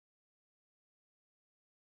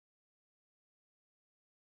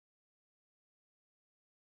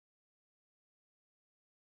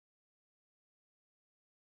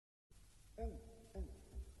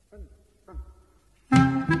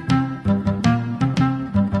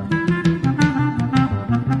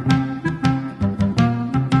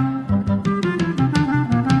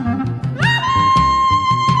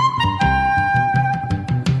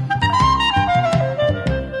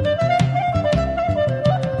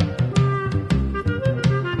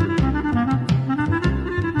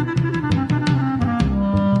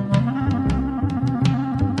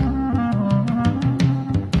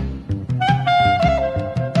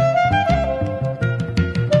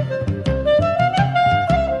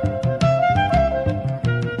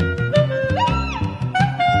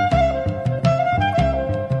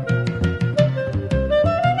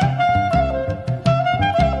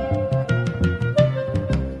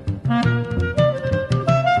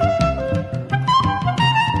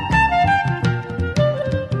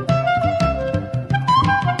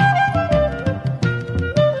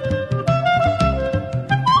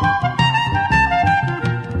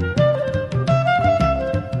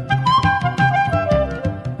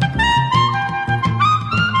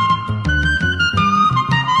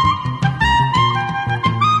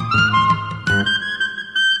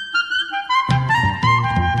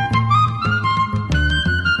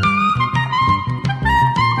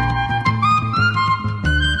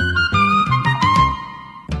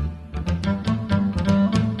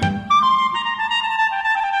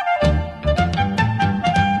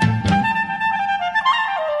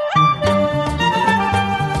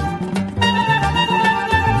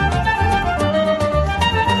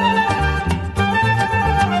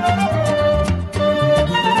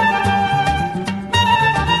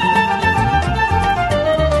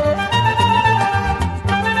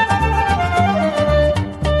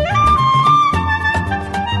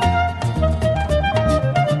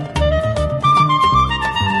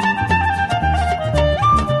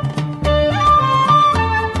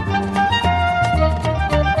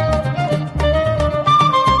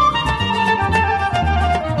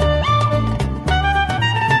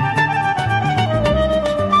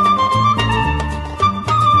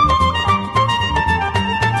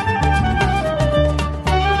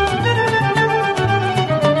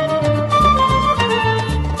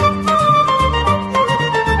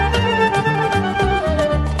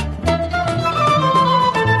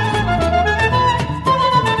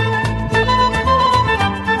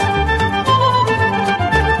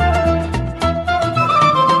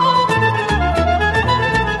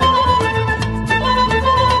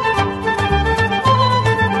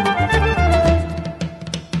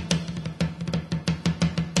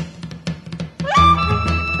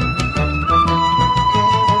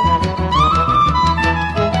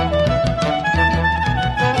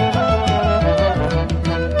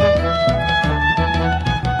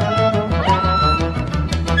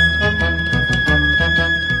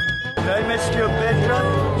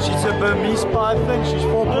I think she's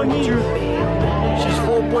 4.2. She's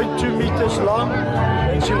 4.2 meters long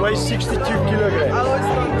and she weighs 62 kilograms. I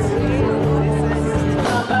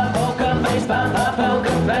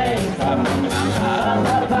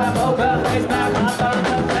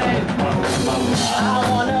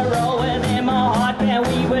wanna roll with him, a heart where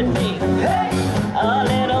we would be. A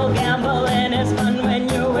little gamble and it's fun when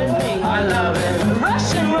you're with me. I love it.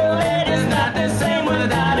 Russian roulette is not the same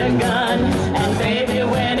without a gun. And baby,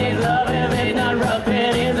 when it's love, if it's not rough,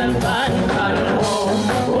 it isn't fun.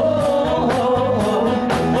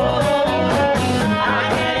 I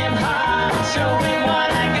get him hard, show him what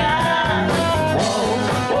I got.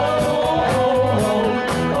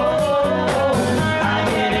 I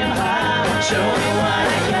get him hard, show him what I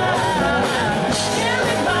got.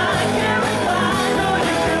 Carry by, know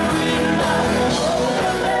you can read my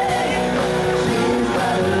poker face. She's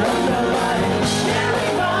got to love nobody. Carry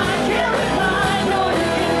by, know you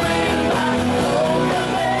can read my poker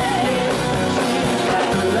face. She's got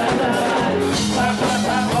to love nobody.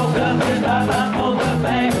 Poker face, poker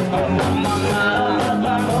face. Poker face,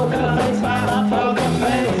 poker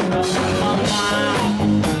face.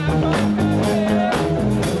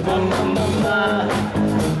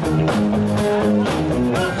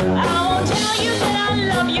 I won't tell you that I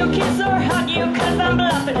love you, kiss or hug you, 'cause I'm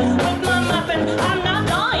bluffing with my muffin. I'm not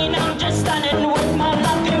lying, I'm just stunning with my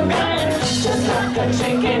love. You got it, just like a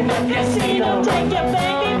chick in the casino. Take your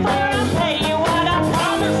baby for I'll pay you what I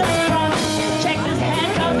promise. I promise. Check this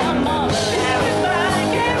hand 'cause I'm on it.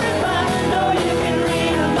 Carry by, know you can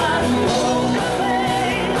read my poker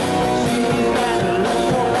face. She's got to love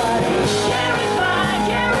nobody. Carry by,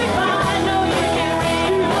 know you can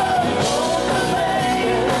read my poker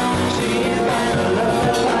face. She's got to love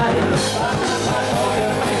nobody.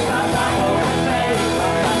 Poker face, poker face.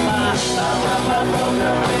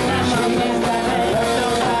 Poker face, now she's got to love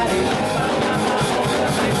nobody. Poker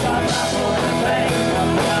face, poker face.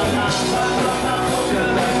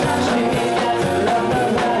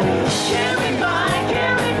 Carry by,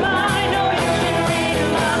 know you can read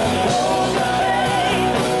my poker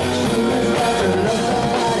face. She's got to love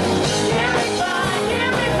nobody.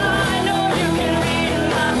 Carry by, know you can read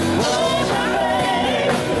my poker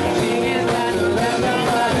face. She's got to love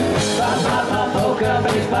nobody. Poker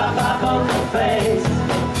face, poker face.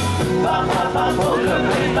 Poker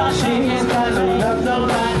face, she's got to love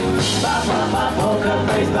nobody. Poker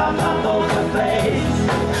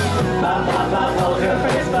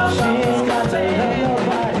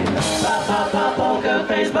face,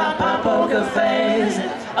 poker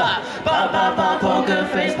face. Poker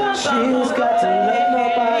face, she's got to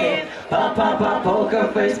love nobody. Poker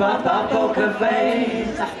face, poker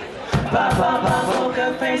face.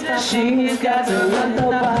 Poker face, she's got to love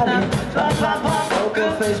nobody.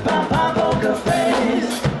 Poker face, poker face. Poker face, she's got to love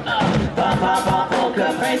nobody. Poker face, poker face.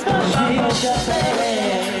 Poker face, she's got to.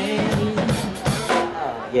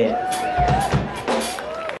 Yeah.